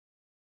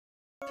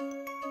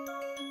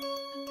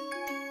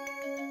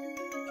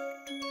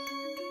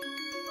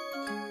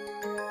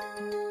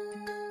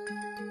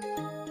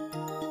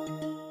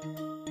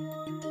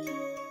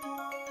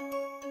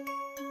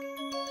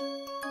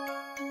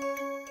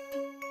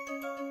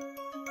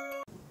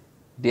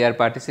Dear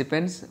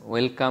participants,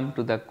 welcome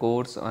to the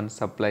course on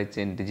supply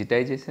chain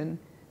digitization.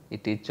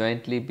 It is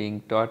jointly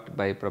being taught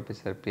by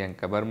Professor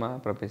Priyanka Verma,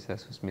 Professor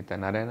Susmita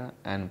Narayana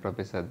and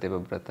Professor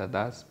Debabrata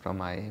Das from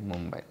IIM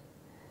Mumbai.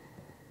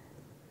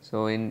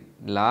 So, in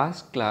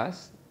last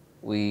class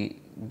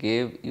we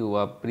gave you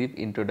a brief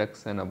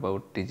introduction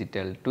about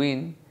digital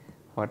twin,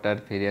 what are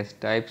various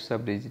types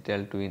of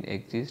digital twin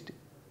exist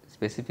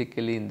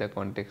specifically in the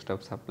context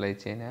of supply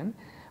chain and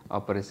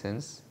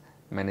operations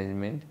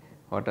management.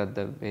 What are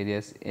the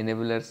various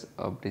enablers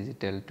of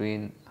digital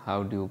twin,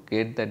 how do you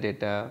get the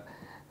data,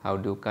 how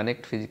do you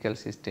connect physical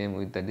system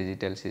with the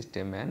digital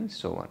system and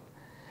so on.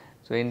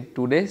 So, in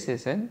today's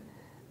session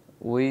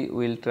we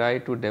will try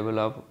to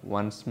develop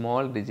one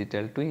small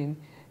digital twin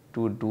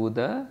to do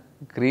the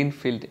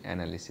Greenfield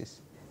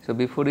analysis. So,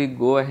 before we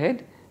go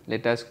ahead,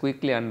 let us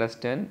quickly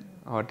understand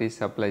what is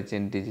supply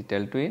chain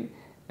digital twin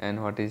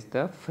and what is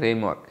the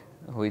framework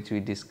which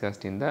we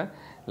discussed in the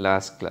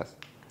last class.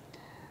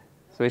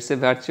 So, it is a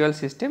virtual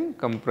system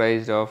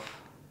comprised of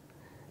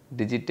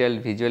digital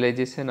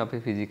visualization of a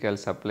physical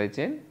supply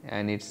chain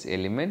and its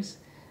elements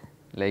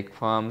like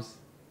forms,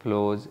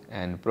 flows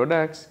and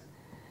products.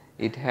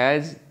 It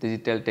has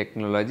digital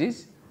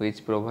technologies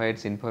which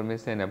provides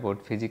information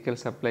about physical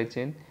supply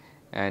chain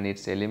and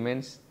its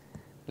elements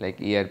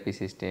like ERP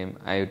system,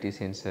 IoT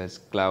sensors,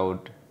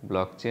 cloud,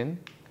 blockchain.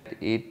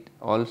 It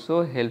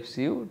also helps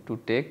you to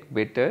take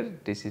better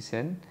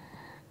decision.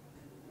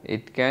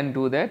 It can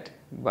do that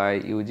by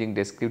using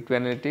descriptive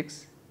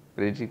analytics,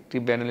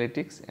 predictive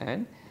analytics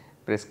and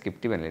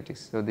prescriptive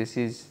analytics. So, this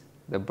is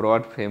the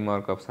broad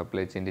framework of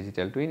supply chain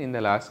digital twin. In the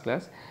last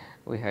class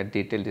we had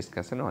detailed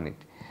discussion on it.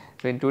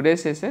 So, in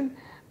today's session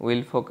we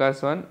will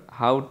focus on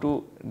how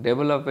to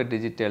develop a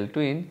digital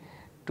twin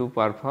to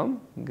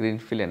perform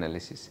Greenfield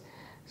analysis.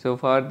 So,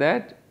 for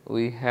that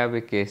we have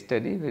a case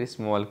study, very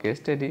small case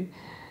study.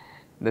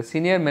 The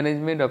senior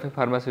management of a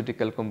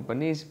pharmaceutical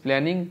company is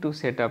planning to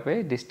set up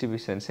a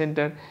distribution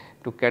center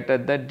to cater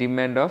the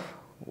demand of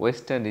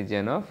western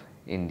region of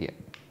India.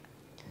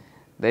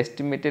 The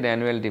estimated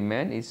annual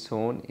demand is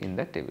shown in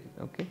the table.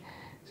 Okay.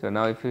 So,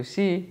 now if you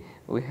see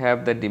we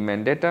have the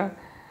demand data.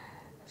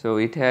 So,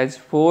 it has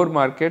 4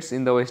 markets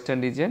in the western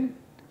region.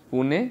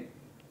 Pune,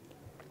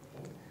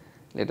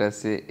 let us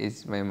say,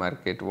 is my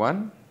market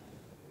 1,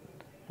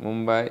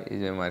 Mumbai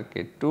is my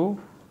market 2,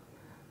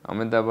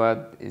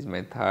 Ahmedabad is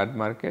my 3rd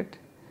market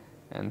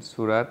and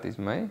Surat is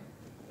my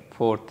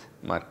 4th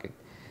market,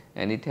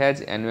 and it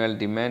has annual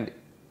demand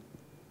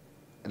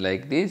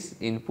like this.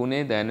 In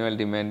Pune the annual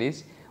demand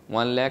is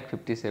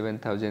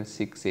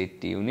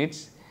 1,57,680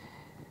 units,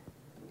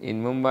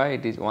 in Mumbai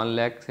it is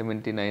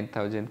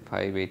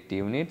 1,79,580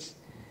 units,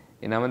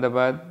 in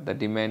Ahmedabad the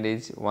demand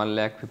is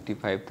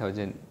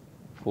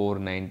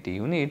 1,55,490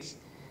 units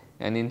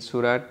and in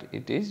Surat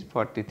it is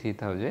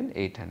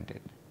 43,800.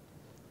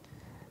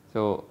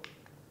 So,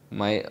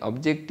 my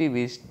objective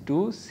is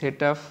to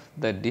set up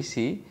the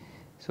DC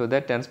so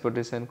that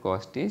transportation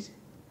cost is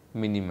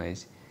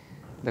minimized.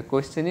 The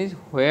question is,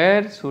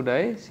 where should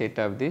I set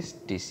up this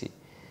DC?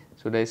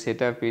 Should I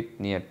set up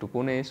it near to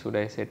Pune? Should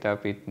I set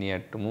up it near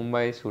to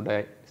Mumbai? Should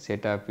I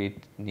set up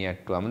it near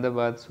to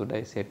Ahmedabad? Should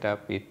I set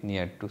up it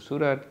near to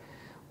Surat?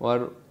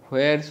 Or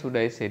where should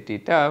I set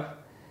it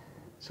up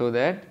so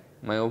that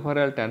my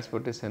overall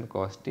transportation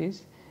cost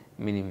is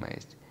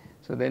minimized?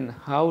 So, then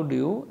how do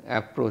you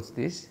approach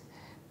this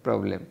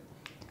problem?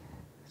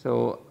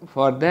 So,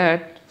 for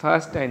that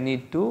first I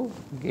need to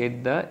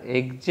get the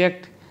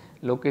exact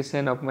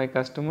location of my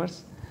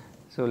customers.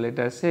 So, let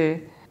us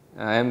say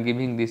I am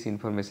giving this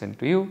information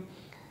to you.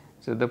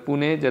 So, the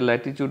Pune, the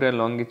latitude and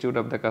longitude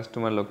of the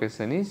customer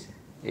location is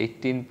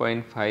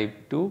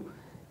 18.52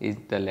 is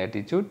the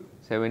latitude,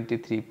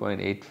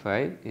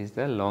 73.85 is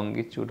the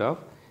longitude of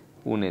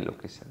Pune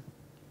location.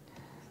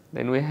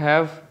 Then we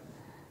have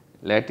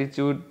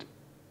latitude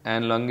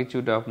and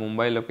longitude of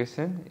Mumbai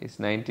location is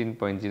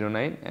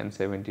 19.09 and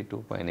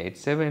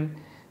 72.87.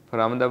 For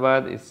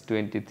Ahmedabad it is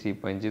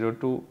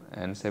 23.02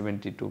 and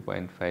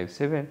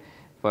 72.57.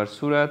 For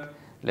Surat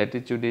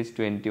latitude is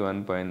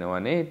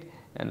 21.18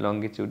 and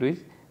longitude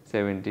is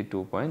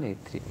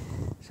 72.83.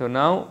 So,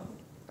 now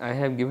I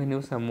have given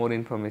you some more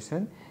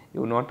information.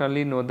 You not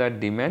only know the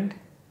demand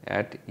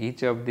at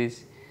each of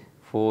these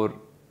 4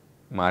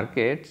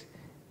 markets,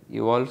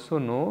 you also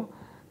know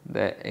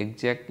the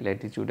exact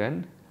latitude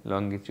and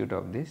longitude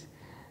of these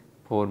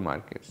 4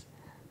 markets.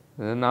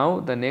 So, now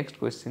the next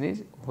question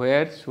is,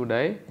 where should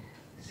I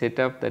set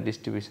up the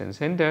distribution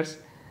centers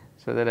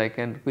so that I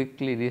can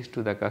quickly reach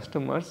to the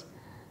customers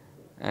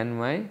and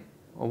my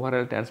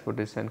overall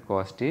transportation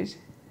cost is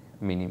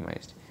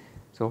minimized.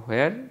 So,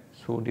 where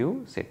should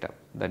you set up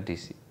the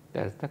DC?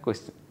 That is the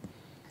question.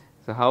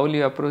 So, how will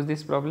you approach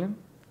this problem?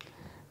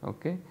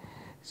 Okay.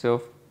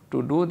 So,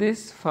 to do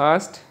this,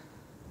 first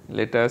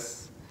let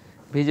us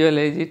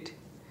visualize it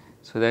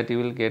so that you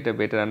will get a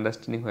better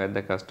understanding where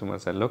the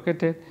customers are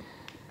located.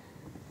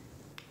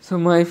 So,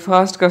 my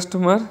first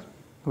customer,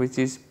 which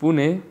is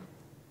Pune,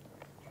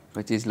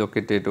 which is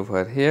located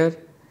over here,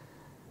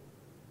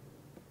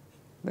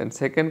 then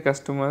second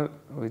customer,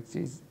 which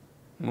is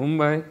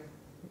Mumbai,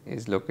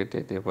 is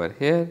located over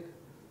here,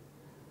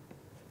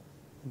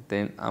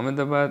 then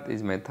Ahmedabad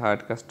is my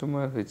third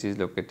customer, which is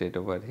located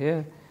over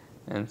here,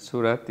 and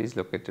Surat is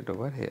located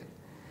over here.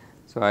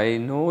 So, I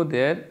know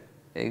their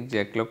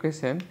exact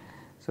location.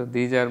 So,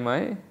 these are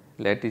my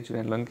latitude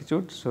and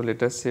longitude. So,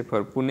 let us say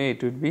for Pune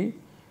it would be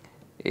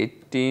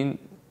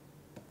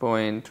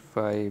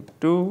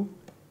 18.52,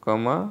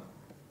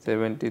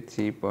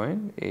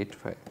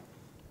 73.85,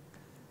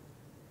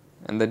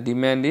 and the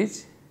demand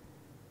is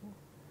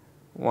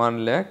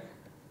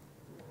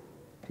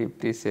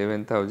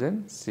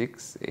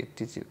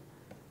 1,57,682.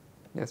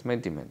 That is my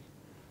demand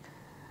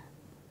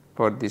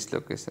for this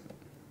location.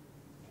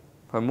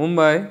 For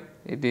Mumbai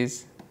it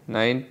is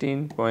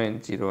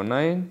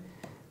 19.09,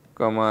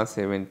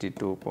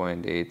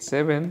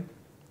 72.87.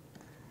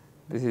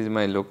 This is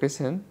my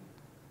location,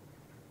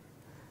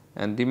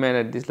 and demand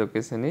at this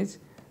location is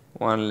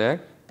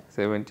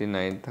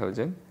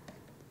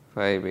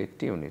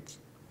 1,79,580 units.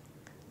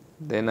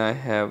 Then I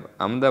have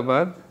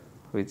Ahmedabad,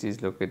 which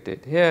is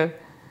located here,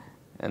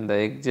 and the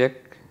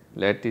exact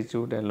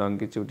latitude and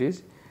longitude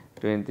is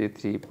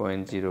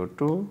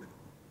 23.02,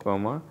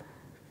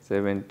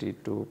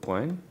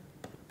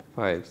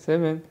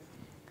 72.57,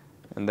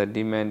 and the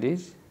demand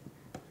is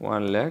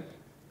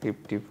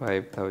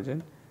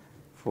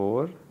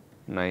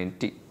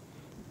 1,55,490.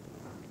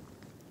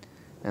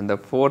 And the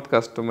fourth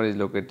customer is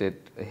located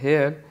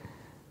here.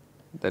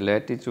 The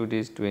latitude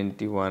is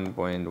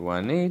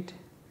 21.18,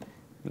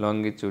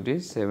 longitude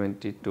is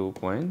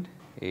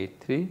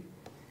 72.83,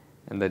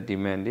 and the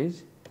demand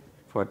is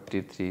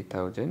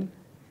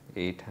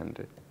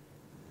 43,800.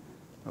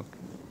 Okay.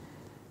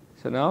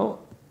 So, now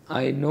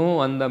I know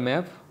on the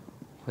map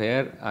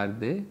where are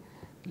they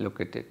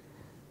located.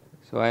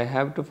 So, I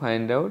have to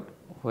find out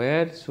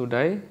where should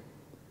I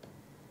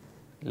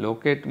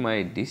locate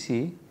my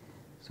DC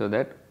so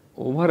that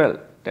overall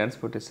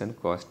transportation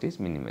cost is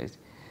minimized,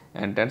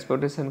 and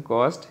transportation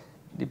cost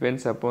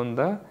depends upon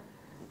the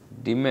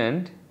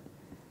demand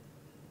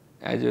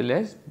as well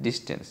as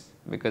distance,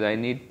 because I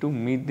need to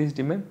meet this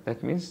demand.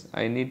 That means,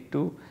 I need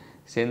to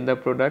send the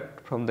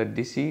product from the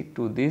DC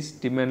to these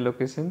demand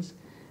locations,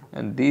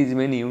 and these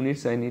many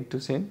units I need to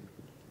send.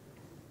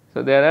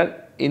 So, there are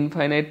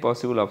infinite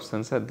possible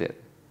options are there.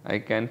 I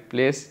can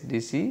place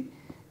DC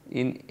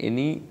in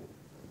any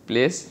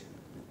place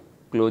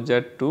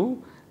closer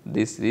to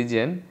this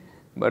region,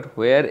 but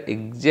where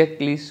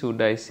exactly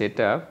should I set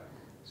up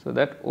so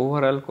that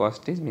overall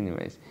cost is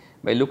minimized.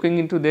 By looking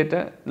into this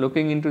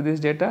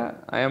data,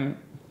 I am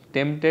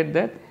tempted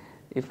that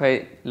if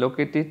I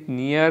locate it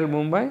near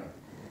Mumbai,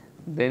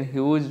 then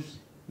huge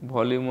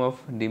volume of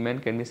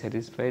demand can be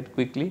satisfied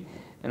quickly,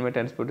 and my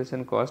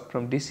transportation cost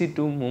from DC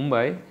to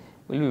Mumbai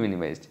will be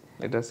minimized.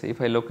 Let us say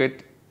if I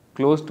locate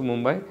close to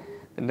Mumbai,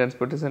 then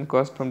transportation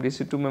cost from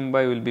DC to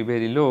Mumbai will be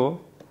very low,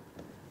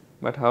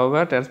 but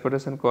however,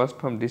 transportation cost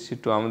from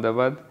DC to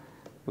Ahmedabad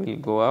will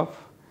go up,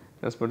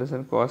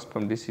 transportation cost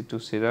from DC to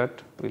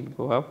Surat will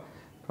go up,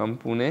 from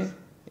Pune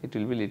it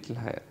will be little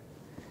higher.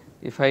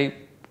 If I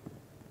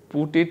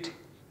put it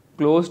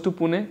close to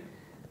Pune,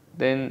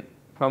 then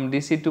from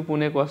DC to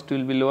Pune cost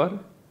will be lower,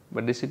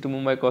 but DC to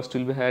Mumbai cost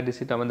will be higher,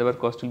 DC to Ahmedabad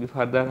cost will be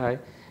further high,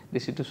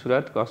 DC to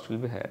Surat cost will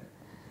be higher.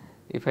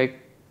 If I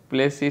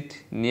place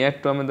it near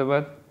to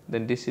Ahmedabad,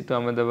 then DC to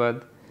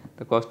Ahmedabad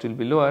the cost will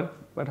be lower,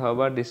 but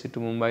however, DC to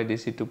Mumbai,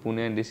 DC to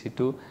Pune and DC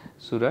to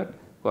Surat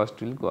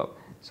cost will go up.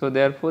 So,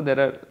 therefore, there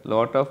are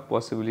lot of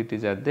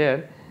possibilities are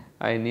there.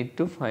 I need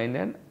to find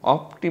an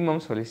optimum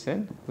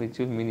solution which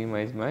will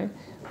minimize my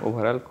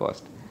overall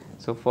cost.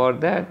 So, for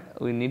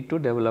that we need to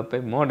develop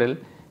a model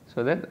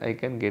so that I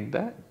can get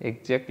the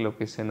exact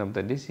location of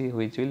the DC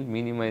which will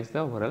minimize the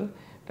overall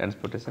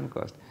transportation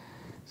cost.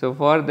 So,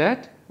 for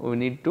that we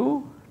need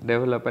to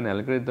develop an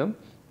algorithm,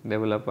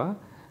 develop a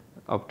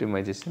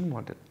optimization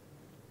model.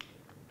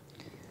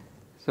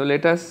 So,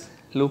 let us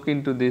look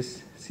into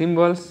these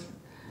symbols.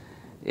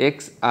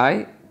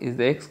 Xi is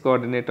the x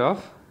coordinate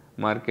of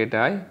market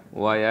I,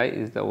 yi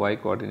is the y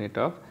coordinate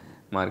of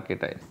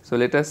market I. So,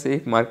 let us say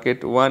if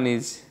market 1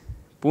 is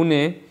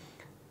Pune,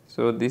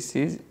 so this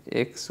is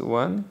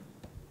x1,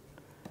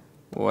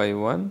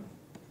 y1,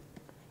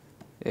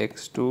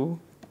 x2,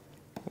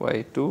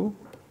 y2,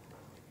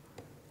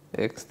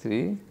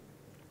 x3,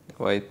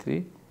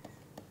 y3,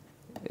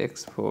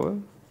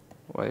 x4,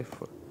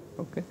 y4.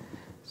 Okay.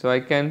 So, I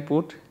can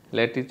put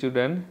latitude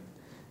and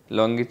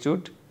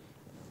longitude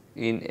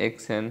in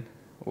x and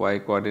y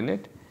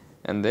coordinate,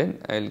 and then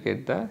I will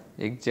get the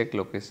exact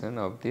location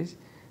of these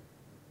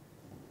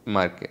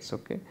markets.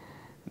 Okay.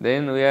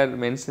 Then we are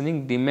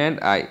mentioning demand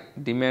I,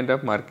 demand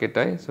of market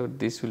I. So,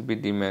 this will be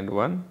demand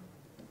 1,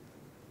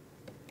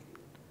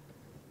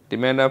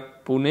 demand of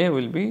Pune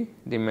will be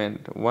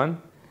demand 1,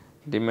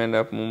 demand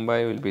of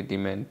Mumbai will be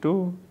demand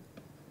 2,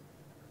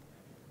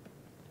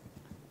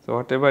 So,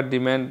 whatever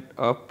demand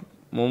of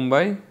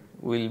Mumbai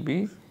will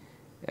be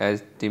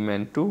as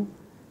demand 2,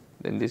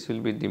 then this will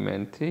be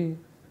demand 3.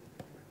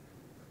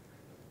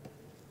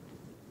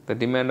 The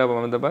demand of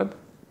Ahmedabad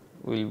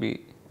will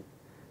be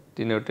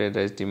denoted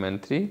as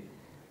demand 3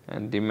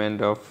 and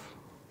demand of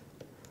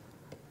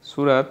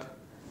Surat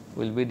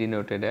will be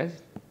denoted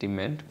as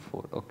demand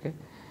 4. Okay.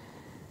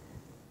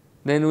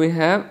 Then we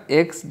have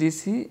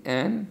XDC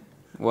and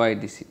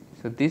YDC.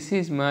 So, this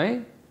is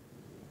my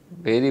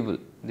variable,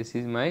 this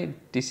is my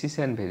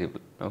decision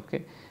variable.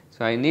 Okay.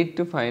 So, I need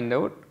to find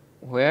out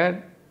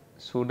where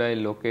should I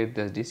locate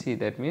the DC,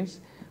 that means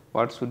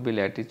what should be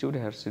latitude,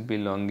 what should be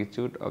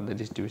longitude of the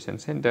distribution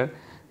center.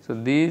 So,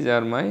 these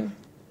are my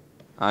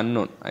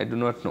unknown, I do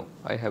not know,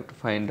 I have to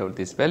find out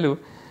this value.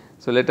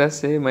 So, let us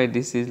say my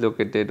DC is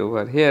located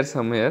over here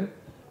somewhere.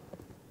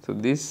 So,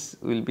 this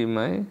will be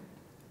my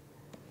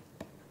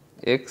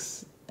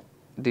X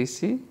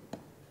DC,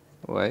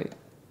 Y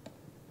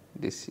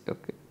DC.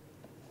 Okay.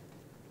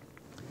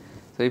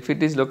 So, if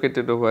it is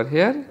located over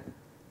here,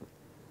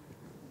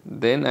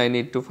 then I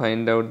need to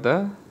find out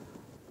the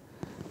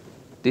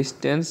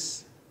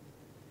distance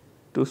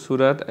to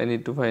Surat, I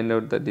need to find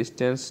out the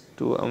distance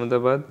to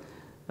Ahmedabad,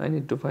 I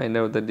need to find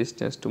out the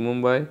distance to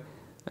Mumbai,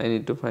 I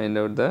need to find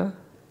out the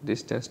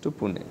distance to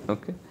Pune.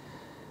 Okay.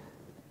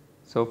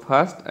 So,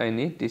 first I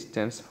need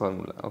distance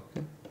formula.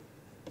 Okay.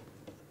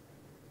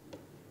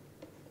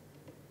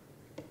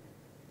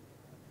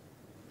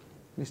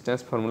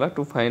 Distance formula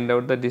to find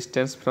out the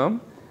distance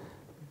from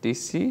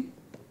DC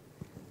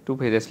to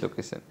various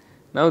location.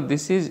 Now,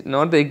 this is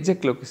not the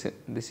exact location,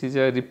 this is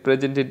a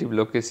representative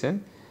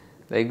location.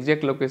 The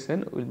exact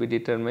location will be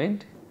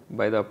determined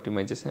by the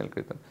optimization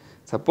algorithm.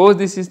 Suppose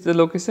this is the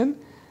location,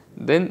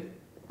 then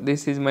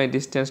this is my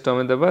distance to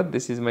Ahmedabad,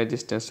 this is my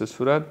distance to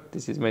Surat,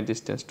 this is my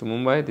distance to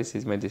Mumbai, this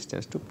is my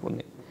distance to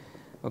Pune.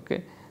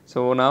 Okay.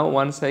 So, now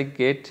once I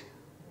get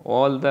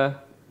all the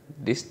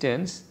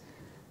distance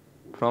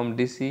from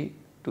DC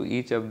to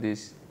each of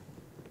these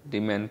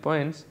demand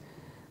points,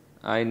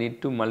 I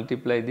need to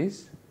multiply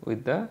this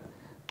with the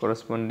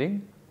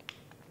corresponding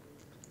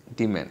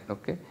demand.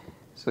 Okay.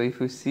 So, if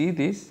you see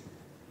this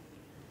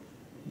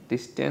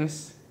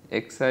distance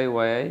xi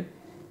yi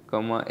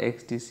comma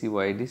xdc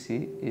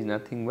ydc is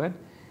nothing but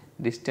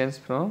distance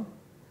from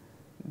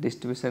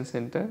distribution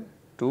center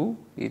to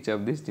each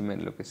of these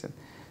demand location.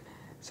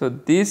 So,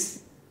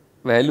 this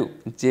value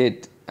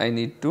z I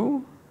need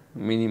to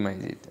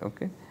minimize it.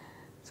 Okay.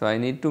 So, I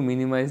need to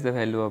minimize the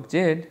value of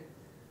z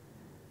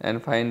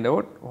and find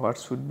out what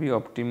should be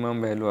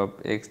optimum value of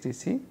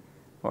xdc,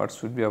 what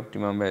should be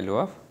optimum value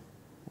of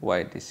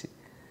ydc.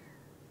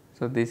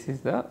 So, this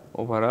is the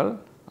overall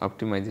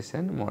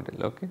optimization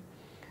model. Okay.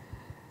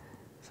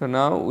 So,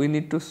 now we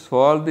need to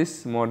solve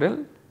this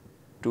model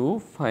to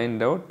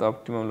find out the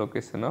optimum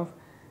location of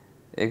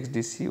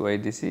xdc,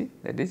 ydc,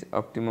 that is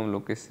optimum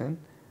location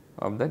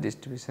of the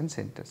distribution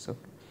centers.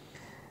 Okay.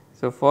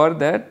 So, for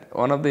that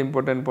one of the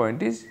important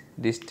point is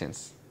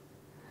distance.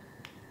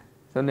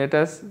 So, let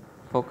us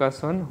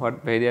focus on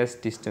what various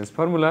distance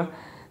formula.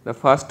 The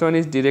first one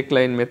is direct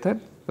line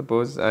method.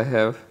 Suppose I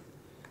have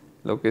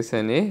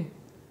location A,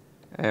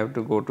 I have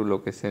to go to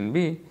location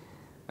B,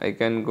 I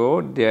can go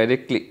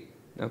directly.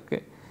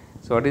 Okay.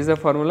 So, what is the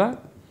formula?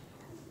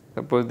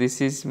 Suppose this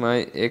is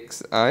my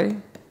xi,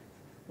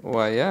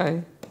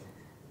 yi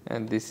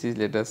and this is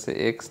let us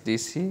say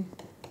xdc,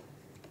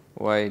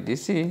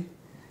 ydc.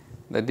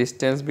 The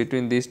distance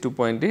between these 2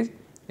 points is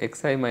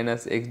xi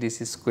minus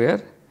xdc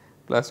square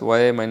plus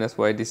yi minus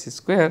ydc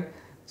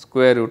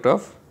square root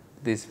of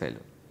this value.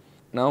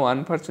 Now,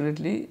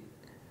 unfortunately,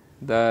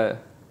 the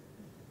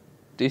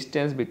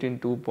distance between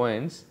 2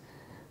 points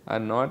are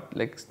not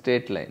like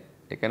straight line.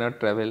 I cannot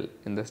travel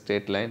in the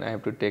straight line, I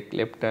have to take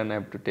left turn, I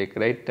have to take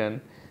right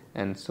turn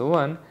and so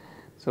on.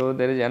 So,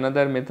 there is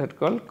another method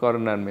called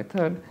corner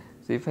method.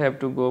 So, if I have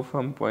to go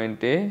from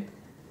point A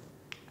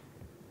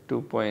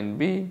to point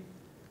B,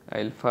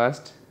 I will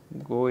first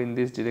go in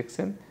this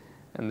direction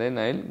and then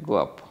I will go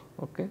up.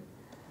 Okay.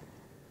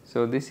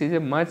 So, this is a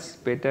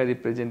much better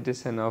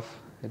representation of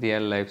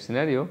real life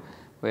scenario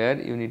where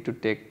you need to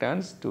take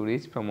turns to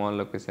reach from one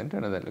location to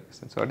another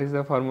location. So, what is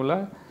the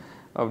formula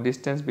of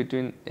distance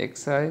between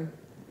xi,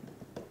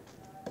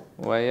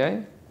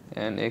 yi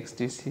and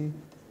xdc,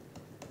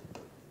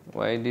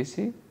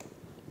 ydc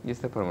is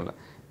the formula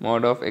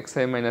mod of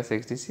xi minus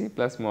xdc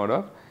plus mod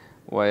of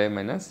yi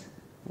minus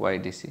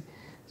ydc.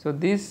 So,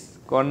 this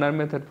corner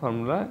method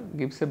formula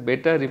gives a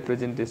better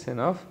representation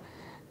of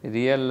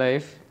real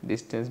life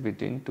distance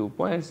between 2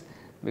 points,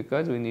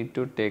 because we need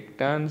to take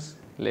turns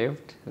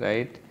left,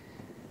 right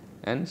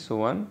and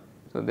so on.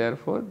 So,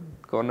 therefore,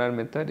 corner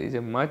method is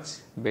a much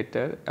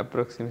better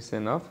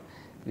approximation of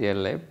real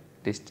life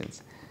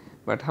distance.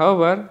 But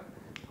however,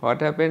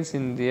 what happens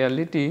in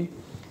reality,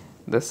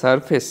 the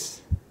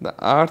surface, the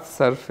earth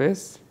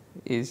surface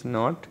is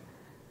not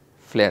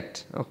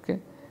flat. Okay.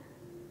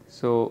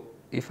 So,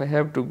 if I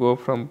have to go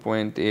from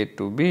point A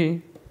to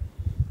B,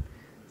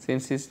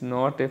 since it is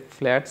not a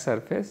flat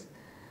surface,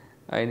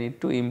 I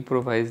need to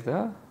improvise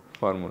the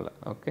formula.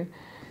 Okay.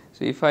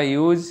 So, if I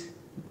use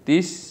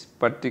this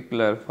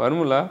particular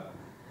formula,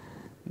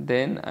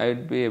 then I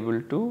would be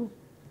able to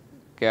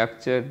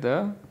capture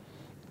the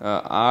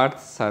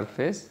earth's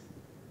surface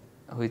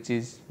which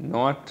is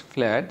not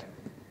flat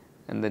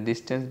and the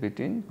distance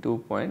between 2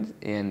 points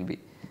A and B.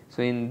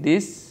 So, in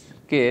this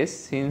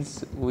case,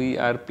 since we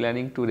are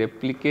planning to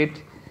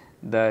replicate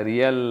the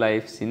real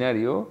life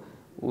scenario,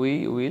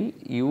 we will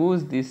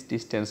use this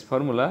distance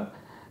formula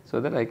so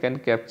that I can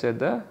capture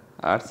the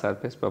earth's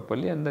surface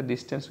properly, and the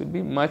distance will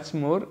be much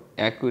more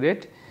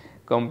accurate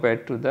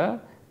compared to the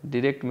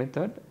direct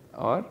method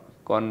or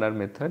corner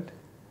method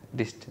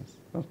distance.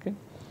 Okay.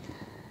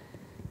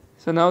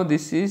 So, now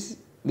this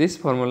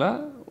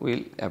formula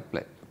will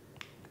apply.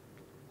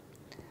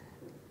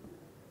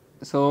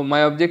 So, my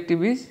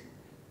objective is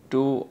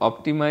to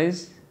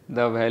optimize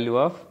the value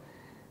of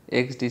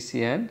x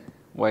dc and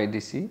y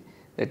dc,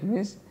 that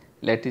means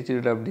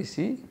latitude of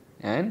dc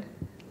and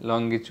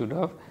longitude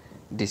of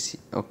dc.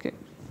 Okay.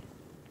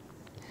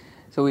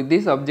 So, with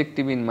this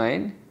objective in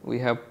mind, we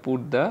have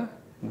put the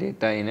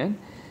data in an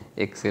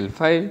Excel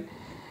file.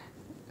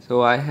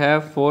 So, I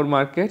have 4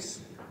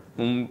 markets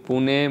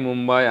Pune,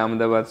 Mumbai,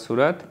 Ahmedabad,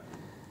 Surat,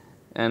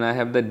 and I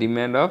have the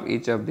demand of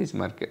each of these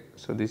market.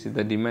 So, this is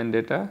the demand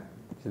data,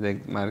 this is the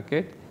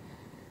market.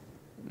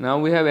 Now,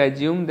 we have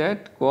assumed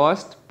that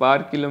cost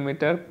per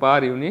kilometer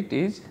per unit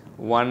is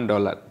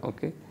 $1,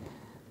 okay,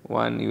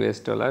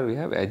 $1 we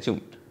have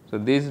assumed. So,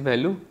 this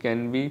value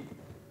can be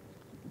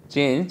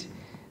changed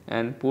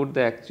and put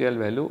the actual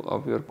value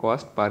of your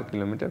cost per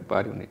kilometer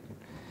per unit.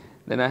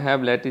 Then I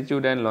have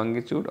latitude and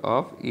longitude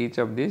of each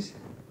of these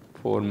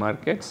 4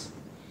 markets.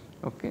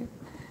 Okay.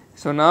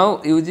 So,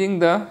 now using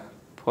the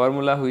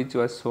formula which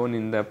was shown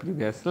in the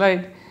previous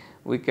slide,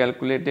 we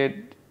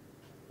calculated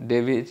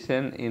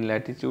deviation in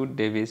latitude,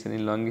 deviation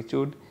in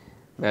longitude,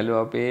 value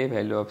of A,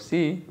 value of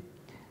C,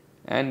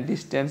 and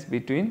distance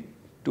between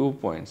 2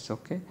 points.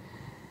 Okay.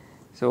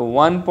 So,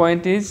 one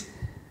point is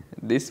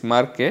this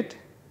market.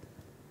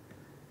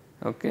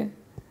 Okay.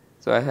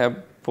 So, I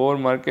have 4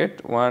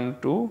 market 1,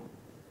 2,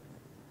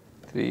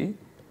 3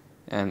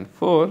 and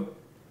 4.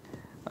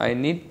 I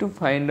need to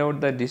find out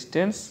the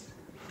distance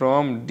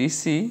from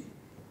DC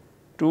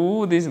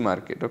to this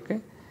market. Okay.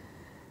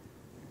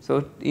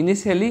 So,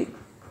 initially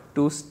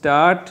to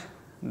start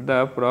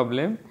the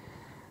problem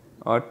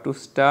or to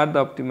start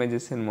the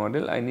optimization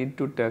model, I need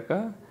to take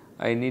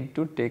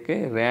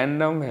a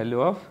random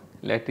value of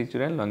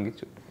latitude and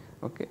longitude.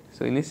 Okay.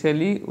 So,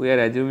 initially we are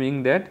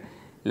assuming that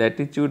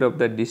latitude of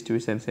the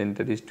distribution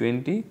center is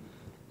 20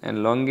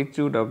 and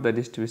longitude of the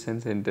distribution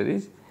center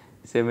is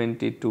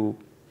 72.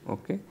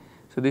 Okay.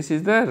 So, this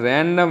is the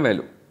random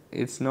value,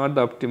 it is not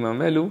the optimum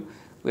value,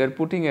 we are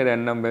putting a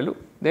random value,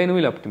 then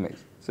we will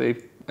optimize. So,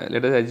 if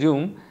let us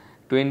assume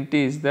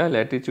 20 is the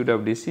latitude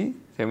of DC,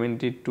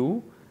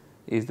 72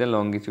 is the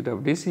longitude of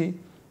DC.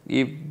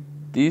 If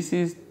this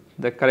is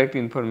the correct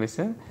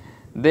information,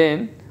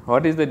 then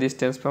what is the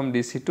distance from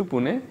DC to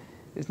Pune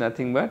is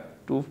nothing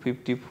but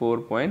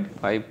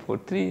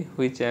 254.543,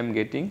 which I am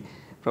getting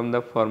from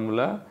the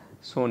formula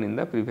shown in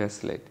the previous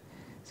slide.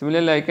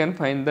 Similarly, I can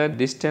find the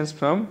distance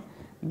from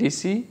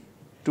DC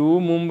to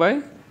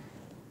Mumbai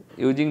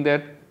using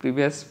that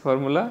previous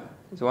formula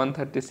is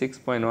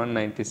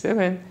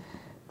 136.197.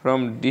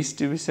 From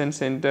distribution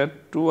center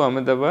to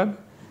Ahmedabad,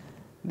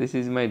 this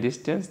is my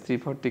distance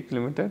 340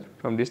 km.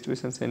 From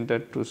distribution center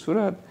to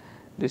Surat,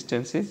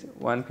 distance is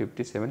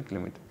 157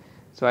 km.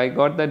 So, I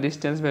got the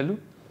distance value.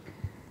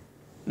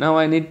 Now,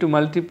 I need to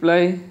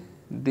multiply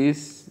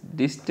this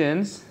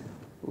distance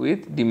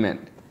with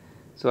demand.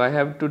 So, I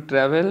have to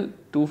travel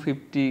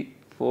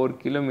 254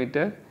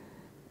 km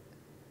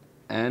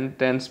and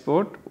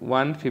transport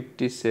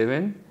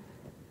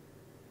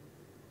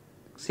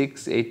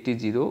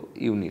 157,680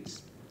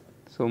 units.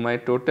 So, my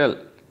total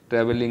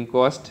travelling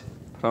cost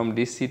from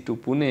DC to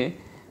Pune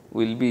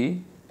will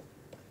be,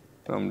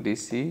 from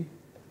DC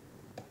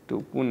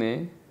to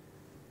Pune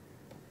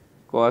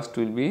cost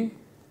will be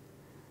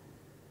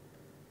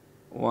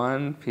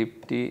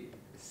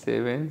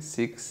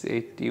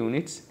 157,680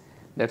 units.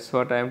 That is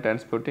what I am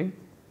transporting.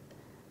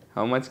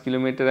 How much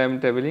kilometer I am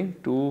travelling?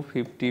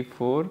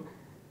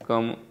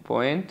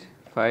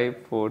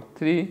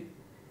 254.543,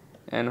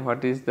 and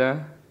what is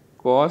the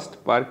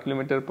cost per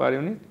kilometer per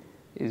unit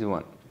is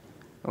 1.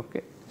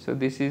 Okay. So,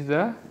 this is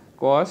the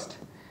cost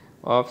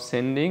of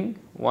sending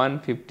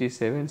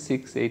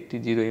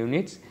 157,680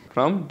 units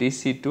from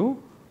DC to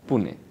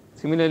Pune.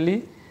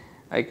 Similarly,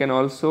 I can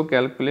also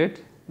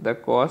calculate the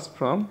cost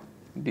from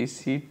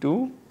DC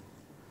to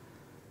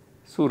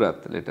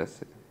Surat, let us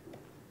say.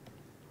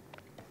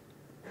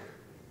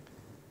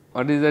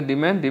 What is the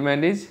demand?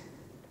 Demand is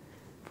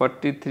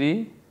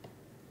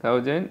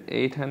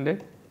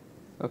 43,800.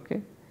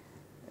 Okay.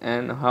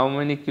 And how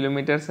many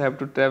kilometers I have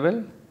to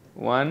travel?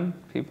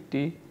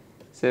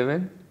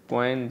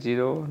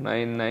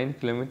 157.099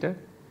 kilometer.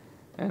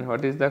 And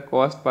what is the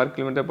cost per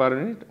kilometer per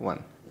unit?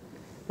 1.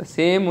 The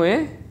same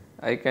way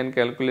I can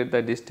calculate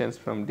the distance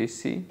from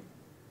DC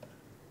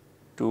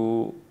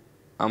to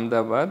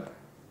Ahmedabad.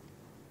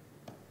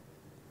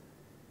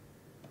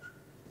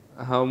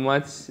 how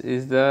much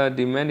is the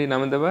demand in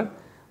Ahmedabad?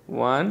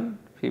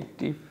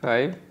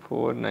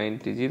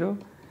 155,490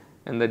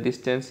 and the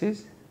distance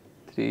is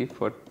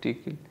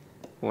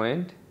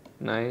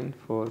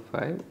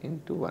 340.945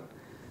 into 1.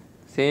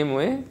 Same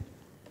way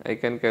I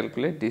can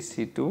calculate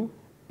DC to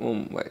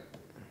Mumbai.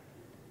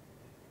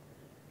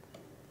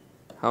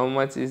 How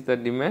much is the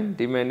demand?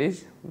 Demand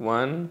is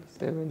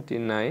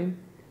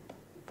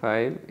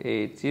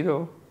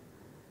 179,580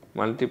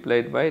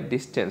 multiplied by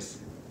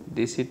distance.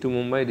 DC to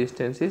Mumbai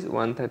distance is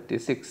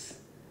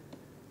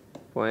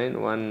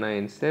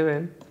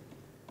 136.197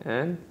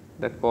 and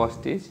the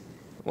cost is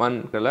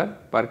 $1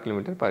 per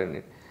kilometer per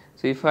unit.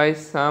 So, if I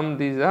sum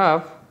these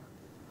up,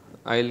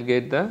 I will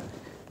get the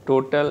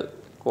total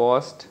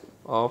cost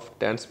of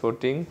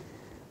transporting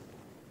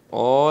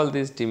all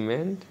this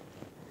demand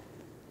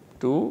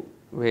to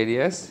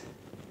various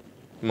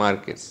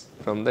markets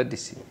from the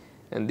DC,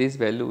 and this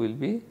value will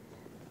be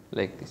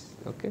like this.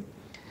 Okay.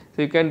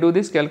 So, you can do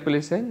this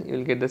calculation, you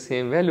will get the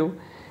same value.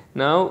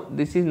 Now,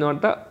 this is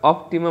not the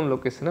optimum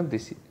location of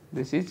DC,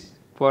 this is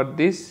for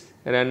this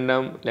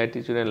random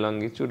latitude and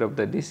longitude of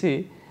the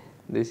DC,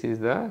 this is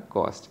the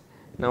cost.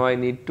 Now, I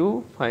need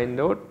to find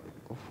out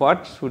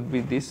what should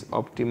be this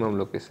optimum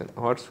location,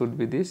 what should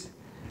be this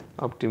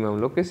optimum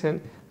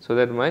location, so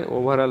that my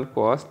overall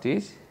cost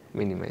is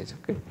minimized.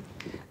 Okay.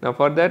 Now,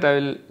 for that I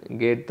will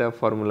get the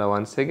formula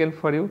once again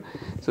for you.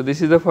 So,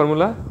 this is the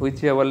formula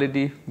which we have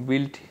already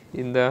built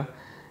in the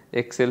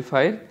Excel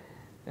file,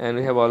 and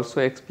we have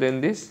also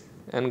explained this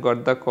and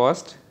got the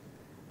cost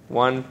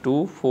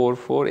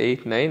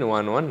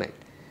 124489119.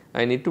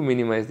 I need to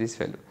minimize this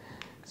value.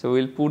 So,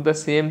 we will put the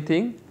same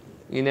thing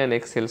in an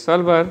Excel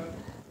solver.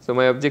 So,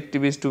 my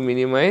objective is to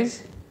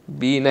minimize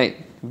B9.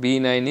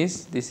 B9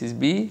 is, this is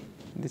B,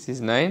 this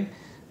is 9.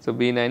 So,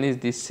 B9 is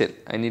this cell.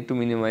 I need to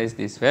minimize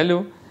this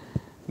value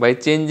by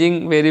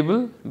changing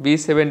variable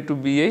B7 to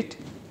B8.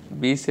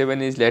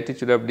 B7 is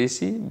latitude of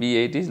DC,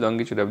 B8 is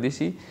longitude of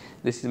DC.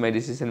 This is my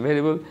decision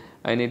variable.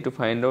 I need to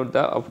find out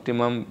the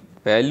optimum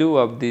value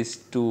of these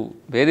two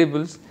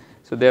variables.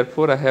 So,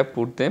 therefore, I have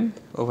put them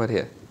over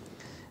here,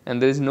 and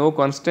there is no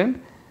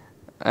constant,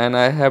 and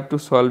I have to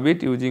solve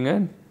it using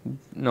a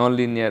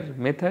nonlinear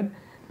method.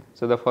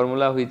 So, the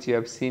formula which you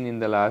have seen in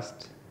the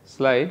last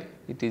slide,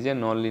 it is a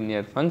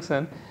nonlinear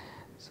function.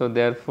 So,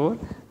 therefore,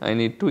 I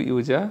need to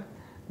use a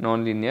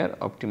nonlinear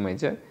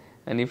optimizer,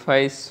 and if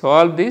I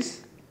solve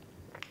this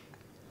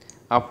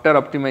after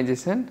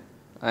optimization,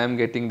 I am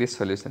getting this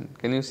solution.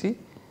 Can you see?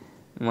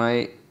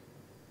 My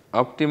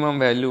optimum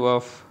value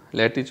of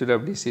latitude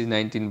of DC is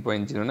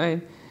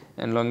 19.09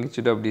 and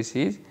longitude of DC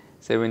is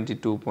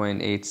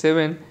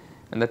 72.87,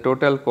 and the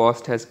total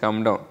cost has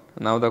come down.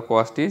 Now, the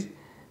cost is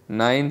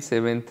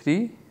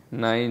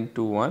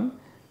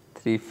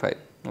 973,921.35.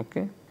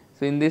 Okay.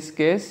 So, in this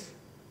case,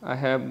 I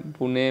have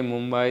Pune,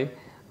 Mumbai,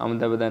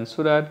 Ahmedabad and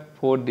Surat,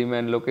 4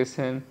 demand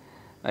location.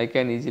 I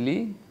can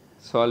easily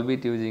solve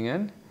it using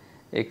an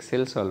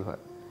Excel solver.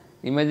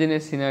 Imagine a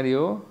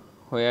scenario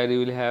where you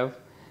will have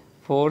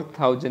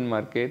 4,000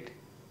 market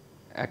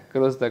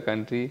across the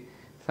country,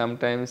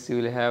 sometimes you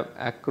will have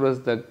across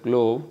the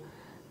globe.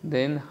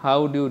 Then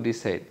how do you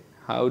decide?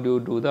 How do you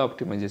do the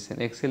optimization?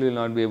 Excel will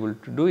not be able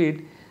to do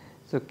it.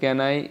 So,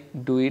 can I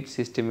do it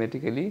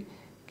systematically?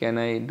 Can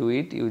I do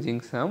it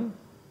using some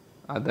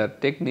other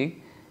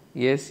technique?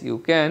 Yes, you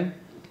can.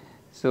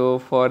 So,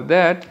 for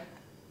that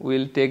we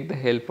will take the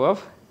help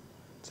of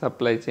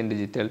supply chain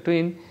digital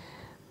twin,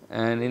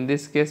 and in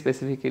this case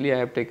specifically I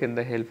have taken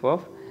the help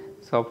of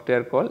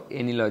software called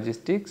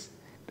AnyLogistics.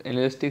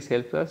 AnyLogistics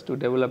helps us to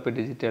develop a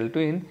digital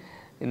twin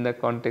in the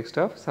context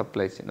of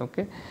supply chain.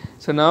 Okay.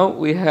 So, now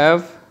we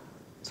have,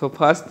 so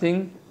first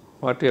thing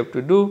what we have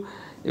to do,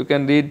 you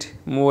can read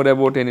more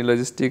about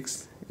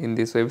AnyLogistics in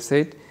this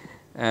website,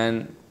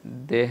 and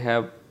they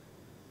have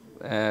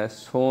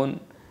shown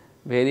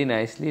very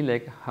nicely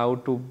like how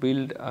to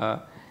build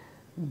a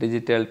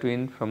digital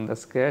twin from the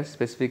scratch,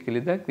 specifically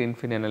the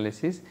Greenfield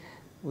analysis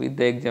with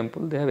the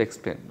example they have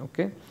explained.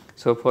 Okay.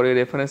 So, for a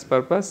reference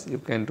purpose you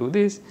can do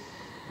this.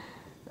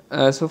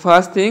 So,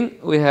 first thing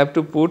we have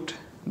to put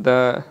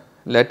the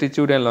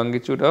latitude and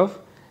longitude of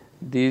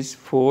these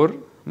 4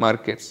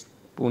 markets: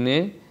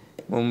 Pune,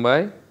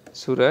 Mumbai,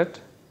 Surat,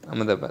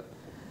 Ahmedabad.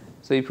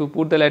 So, if you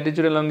put the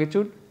latitude and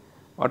longitude,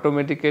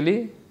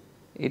 automatically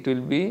it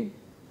will be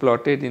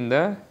plotted in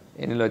the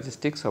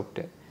AnyLogistics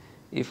software.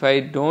 If I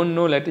do not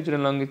know latitude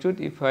and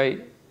longitude, if I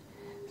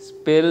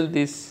spell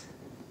these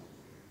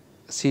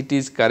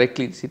cities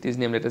correctly, cities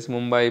name, let us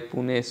Mumbai,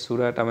 Pune,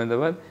 Surat,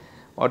 Ahmedabad,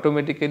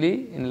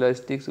 automatically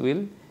AnyLogistics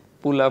will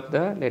pull up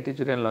the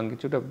latitude and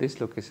longitude of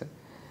this location.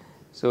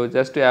 So,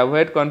 just to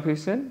avoid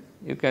confusion,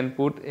 you can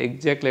put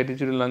exact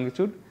latitude and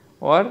longitude,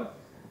 or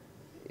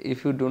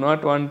if you do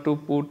not want to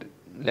put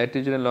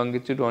latitude and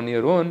longitude on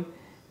your own,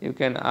 you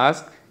can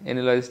ask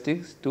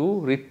AnyLogistics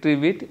to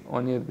retrieve it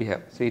on your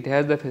behalf. So, it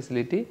has the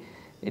facility,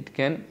 it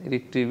can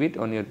retrieve it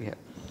on your behalf.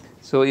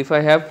 So, if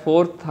I have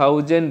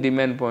 4,000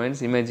 demand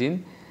points,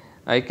 imagine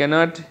I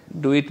cannot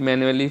do it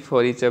manually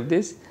for each of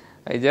this,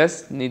 I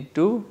just need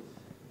to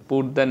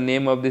put the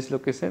name of this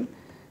location,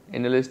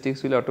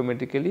 Analytics will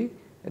automatically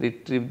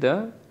retrieve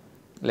the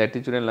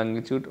latitude and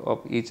longitude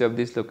of each of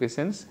these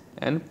locations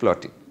and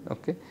plot it.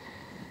 Okay.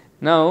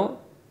 Now,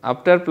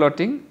 after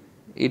plotting,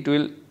 it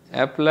will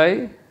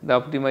apply the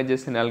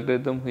optimization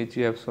algorithm which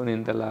we have shown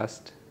in the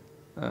last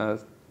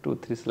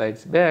 2-3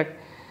 slides back.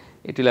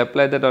 It will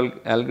apply that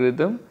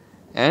algorithm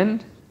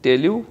and tell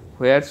you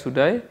where should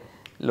I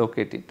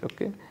locate it.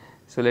 Okay.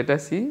 So, let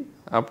us see,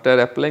 after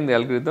applying the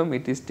algorithm,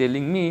 it is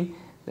telling me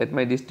that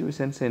my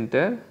distribution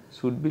center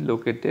should be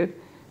located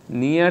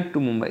near to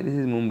Mumbai. This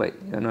is Mumbai,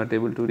 you are not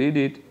able to read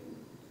it.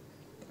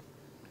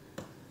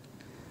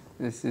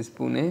 This is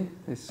Pune,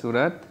 this is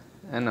Surat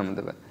and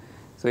Ahmedabad.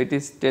 So, it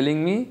is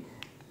telling me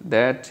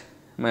that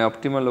my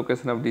optimal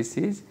location of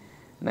DC is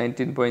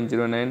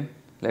 19.09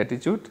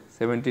 latitude,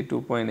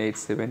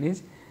 72.87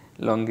 is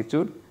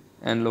longitude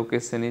and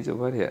location is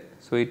over here.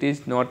 So, it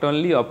is not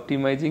only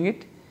optimizing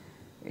it,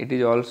 it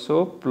is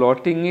also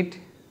plotting it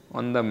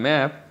on the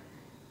map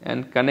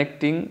and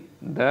connecting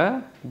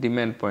the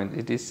demand point.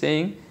 It is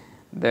saying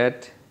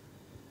that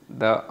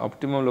the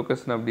optimum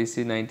location of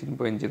DC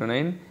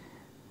 19.09,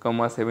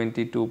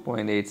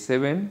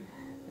 72.87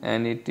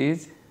 and it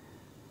is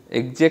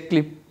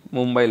exactly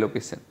Mumbai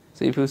location.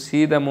 So, if you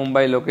see the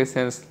Mumbai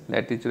locations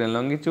latitude and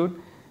longitude,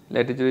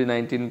 latitude is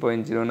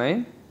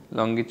 19.09,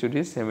 longitude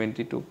is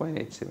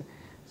 72.87.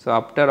 So,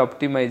 after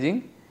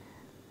optimizing,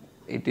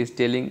 it is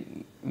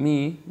telling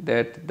me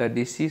that the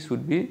DC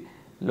should be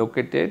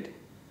located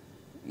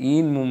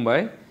in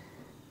Mumbai.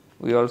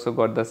 We also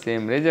got the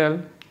same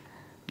result.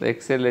 The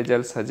Excel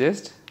result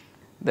suggests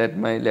that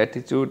my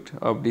latitude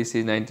of DC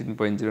is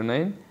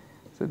 19.09.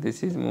 So,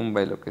 this is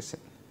Mumbai location,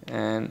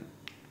 and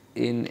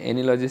in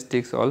any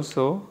logistics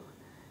also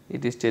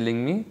it is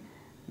telling me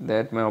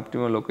that my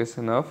optimal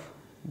location of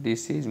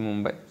DC is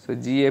Mumbai. So,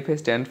 GFA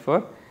stands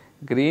for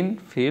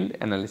Greenfield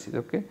analysis.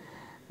 Okay.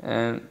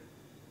 And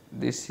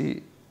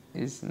DC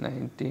is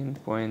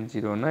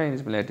 19.09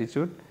 is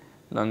latitude,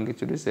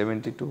 longitude is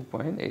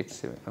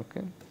 72.87.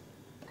 Okay.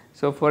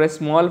 So, for a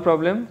small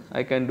problem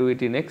I can do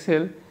it in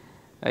Excel,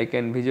 I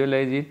can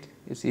visualize it,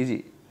 it is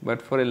easy,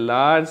 but for a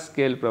large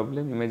scale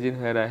problem,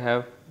 imagine where I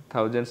have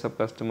thousands of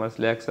customers,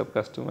 lakhs of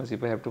customers,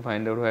 if I have to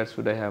find out where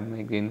should I have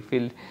my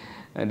Greenfield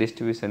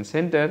distribution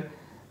center,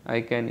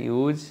 I can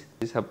use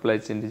the supply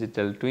chain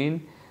digital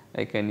twin,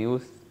 I can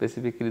use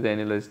specifically the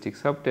analytics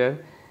software,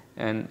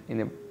 and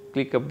in a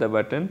click of the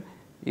button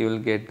you will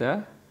get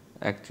the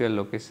actual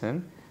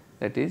location,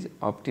 that is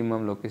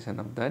optimum location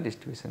of the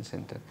distribution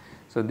center.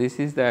 So, this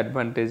is the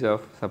advantage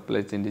of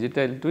supply chain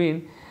digital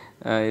twin.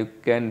 You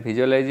can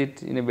visualize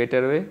it in a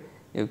better way,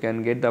 you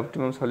can get the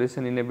optimum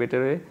solution in a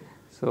better way.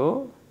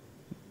 So,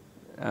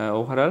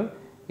 overall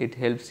it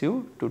helps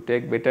you to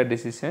take better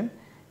decision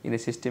in a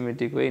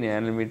systematic way, in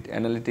an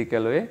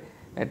analytical way,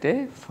 at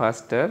a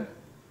faster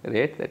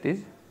rate, that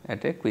is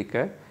at a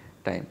quicker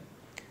time.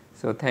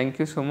 So, thank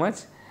you so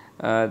much.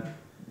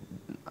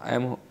 I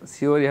am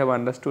sure you have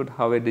understood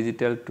how a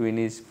digital twin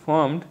is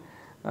formed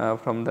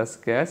from the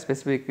scratch,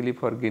 specifically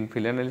for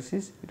Greenfield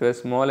analysis. It was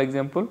a small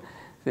example.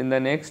 So, in the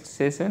next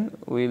session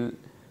we will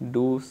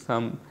do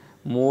some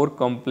more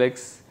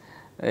complex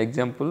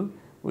example,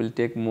 we will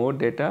take more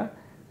data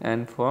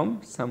and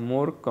form some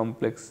more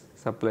complex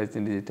supply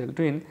chain digital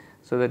twin,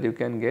 so that you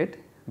can get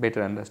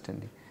better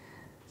understanding.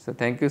 So,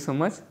 thank you so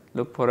much,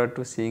 look forward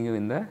to seeing you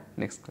in the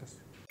next class.